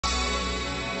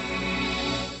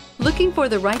Looking for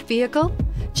the right vehicle?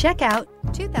 Check out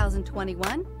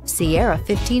 2021 Sierra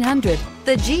 1500.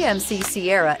 The GMC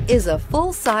Sierra is a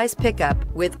full-size pickup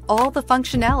with all the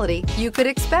functionality you could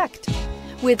expect.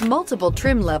 With multiple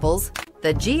trim levels,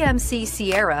 the GMC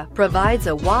Sierra provides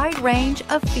a wide range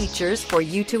of features for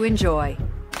you to enjoy.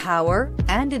 Power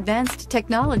and advanced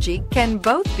technology can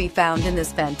both be found in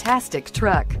this fantastic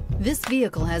truck. This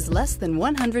vehicle has less than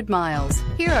 100 miles.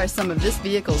 Here are some of this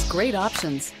vehicle's great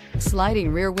options: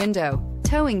 sliding rear window,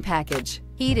 towing package,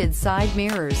 heated side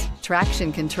mirrors,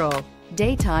 traction control,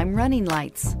 daytime running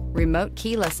lights, remote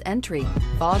keyless entry,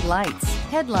 fog lights,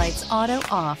 headlights auto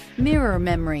off, mirror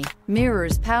memory,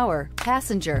 mirrors power,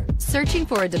 passenger. Searching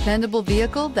for a dependable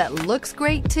vehicle that looks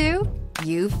great too?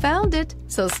 You found it,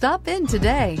 so stop in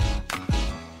today.